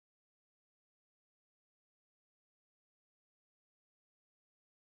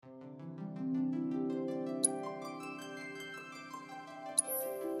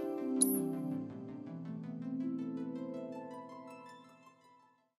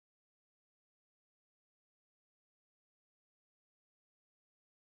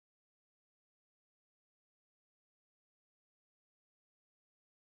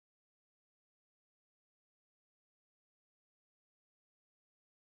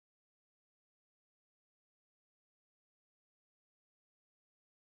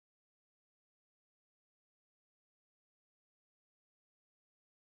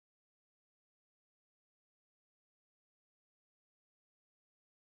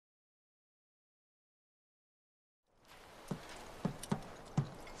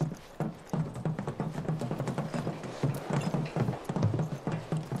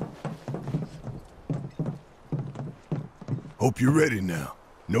Hope you're ready now.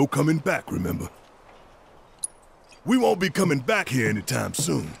 No coming back, remember? We won't be coming back here anytime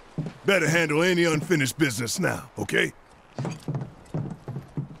soon. Better handle any unfinished business now, okay?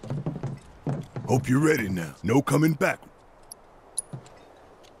 Hope you're ready now. No coming back.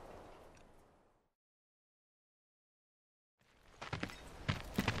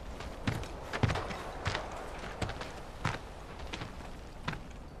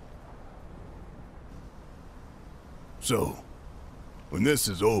 So, when this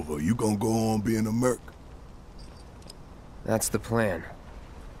is over, you gonna go on being a merc? That's the plan.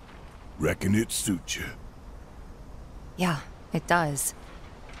 Reckon it suits you. Yeah, it does.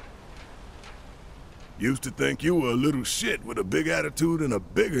 Used to think you were a little shit with a big attitude and a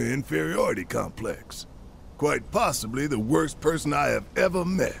bigger inferiority complex. Quite possibly the worst person I have ever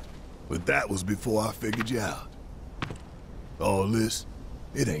met. But that was before I figured you out. All this,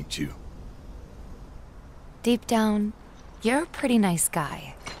 it ain't you. Deep down, you're a pretty nice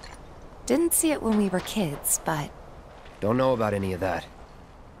guy. Didn't see it when we were kids, but... Don't know about any of that.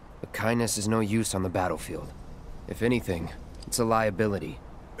 But kindness is no use on the battlefield. If anything, it's a liability.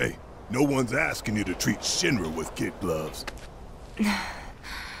 Hey, no one's asking you to treat Shinra with kid gloves.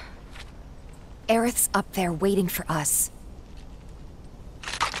 Aerith's up there waiting for us.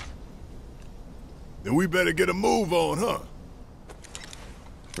 Then we better get a move on, huh?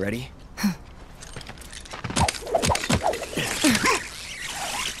 Ready?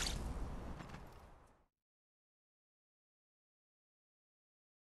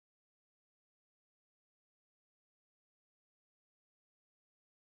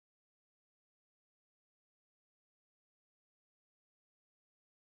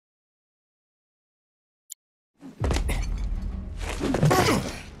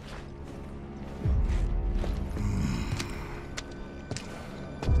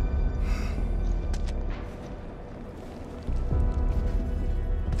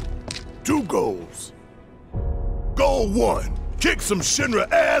 Two goals. Goal 1, kick some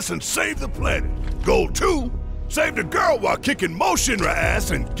Shinra ass and save the planet. Goal 2, save the girl while kicking more Shinra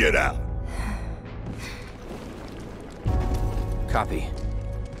ass and get out. Copy.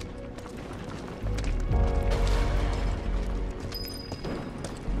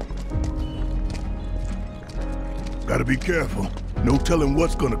 Gotta be careful. No telling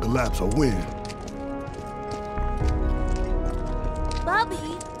what's gonna collapse or when. Bobby,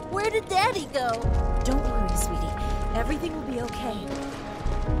 where did Daddy go? Don't worry, sweetie. Everything will be okay.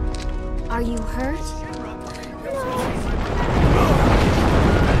 Are you hurt?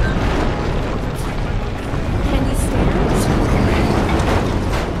 Can you stand?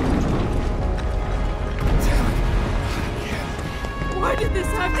 Why did this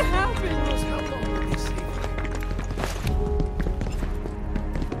have to happen?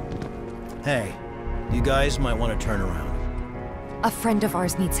 Hey, you guys might want to turn around. A friend of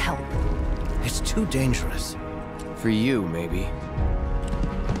ours needs help. It's too dangerous. For you, maybe.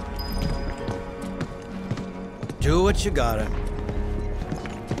 Do what you gotta.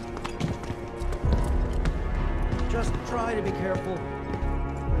 Just try to be careful.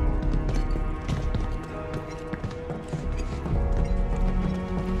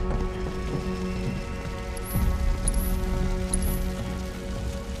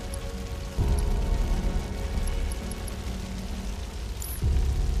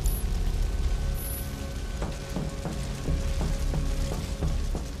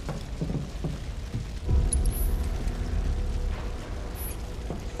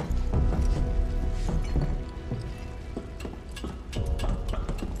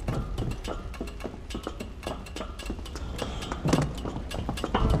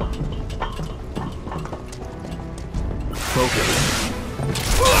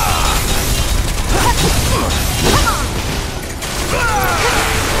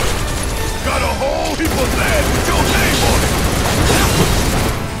 Got a whole heap of land with your name on it!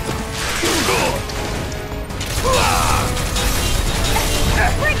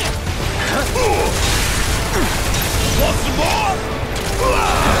 Bring it! Want some more?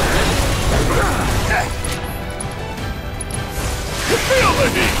 Feel the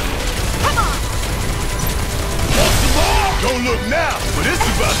heat! Come on! Want some more? Don't look now, but it's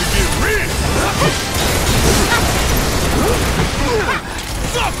about to get real!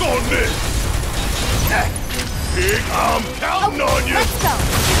 Suck on this! Pig, I'm counting on you! Let's go!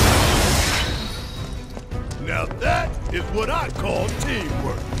 Now that is what I call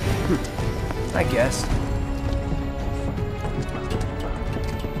teamwork. I guess.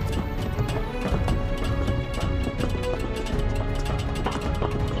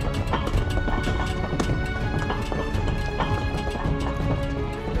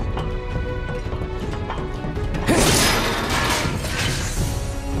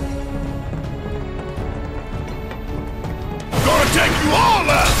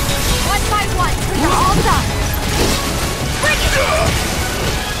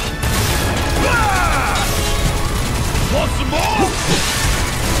 Want some more?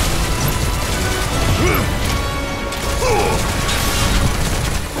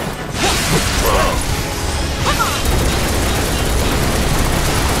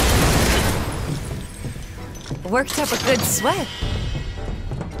 Worked up a good sweat.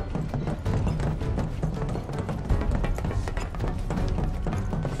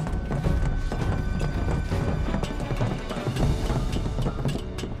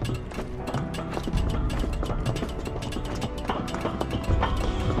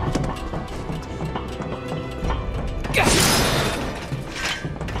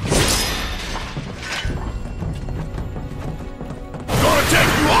 Gonna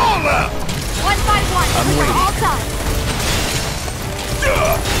take you all out! One by one, I'm we are waiting. all done.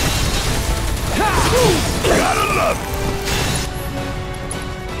 Gotta love it!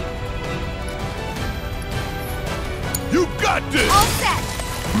 You got this! All set.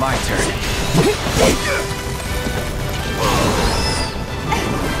 My turn.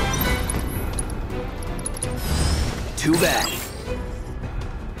 Too bad.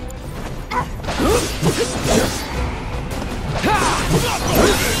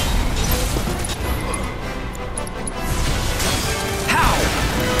 How?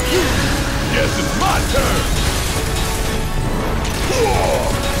 Guess it's my turn!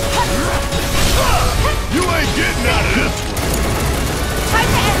 You ain't getting out of this one! Time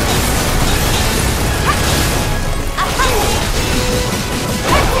to end this.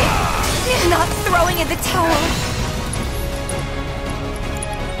 Not throwing in the towel.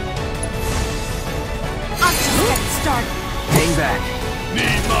 I'm just getting started. Hang back.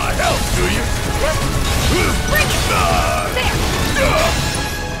 Need my help, do you? Bring it. There.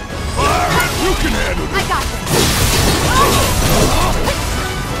 Fire it! You can handle I this! got this.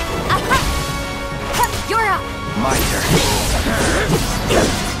 You're up. My turn.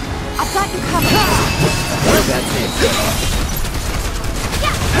 I've got you covered. That's it.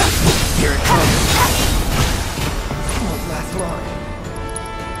 Here it comes. Won't last long.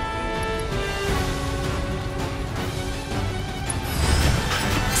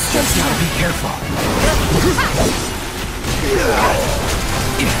 Just gotta be careful.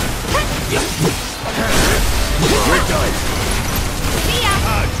 We're done. See ya.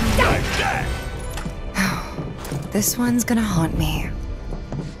 How'd you like that? This one's gonna haunt me.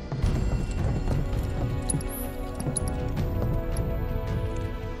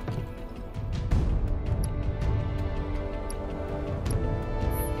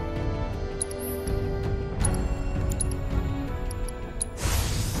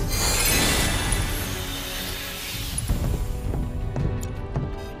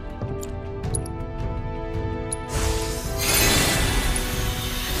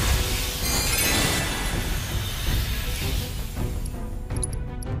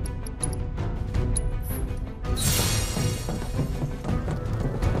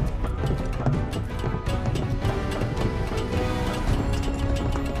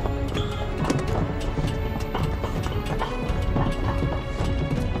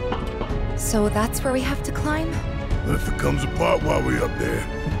 So that's where we have to climb? If it comes apart while we're up there.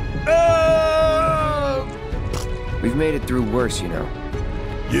 We've made it through worse, you know.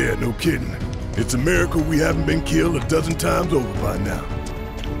 Yeah, no kidding. It's a miracle we haven't been killed a dozen times over by now.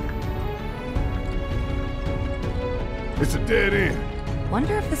 It's a dead end.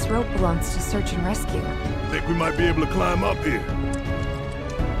 Wonder if this rope belongs to search and rescue. Think we might be able to climb up here.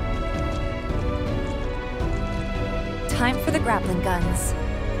 Time for the grappling guns.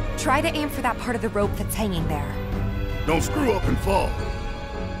 Try to aim for that part of the rope that's hanging there. Don't screw up and fall.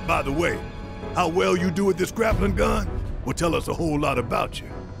 By the way, how well you do with this grappling gun will tell us a whole lot about you.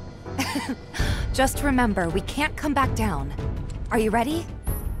 Just remember, we can't come back down. Are you ready?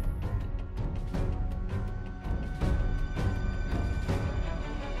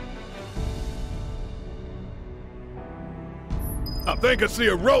 I think I see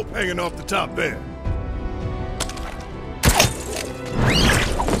a rope hanging off the top there.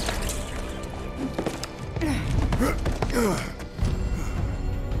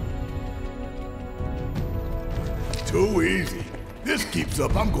 Too easy. This keeps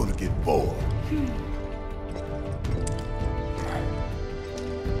up, I'm gonna get bored.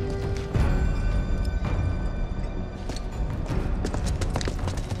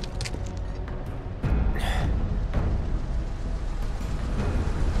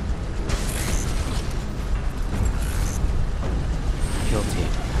 Kill team.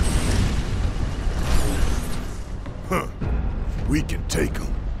 Huh. We can take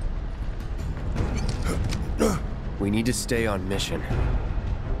them. We need to stay on mission.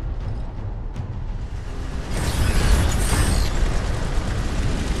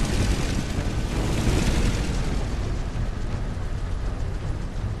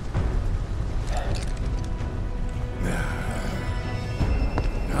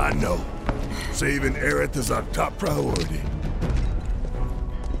 I know. Saving Aerith is our top priority.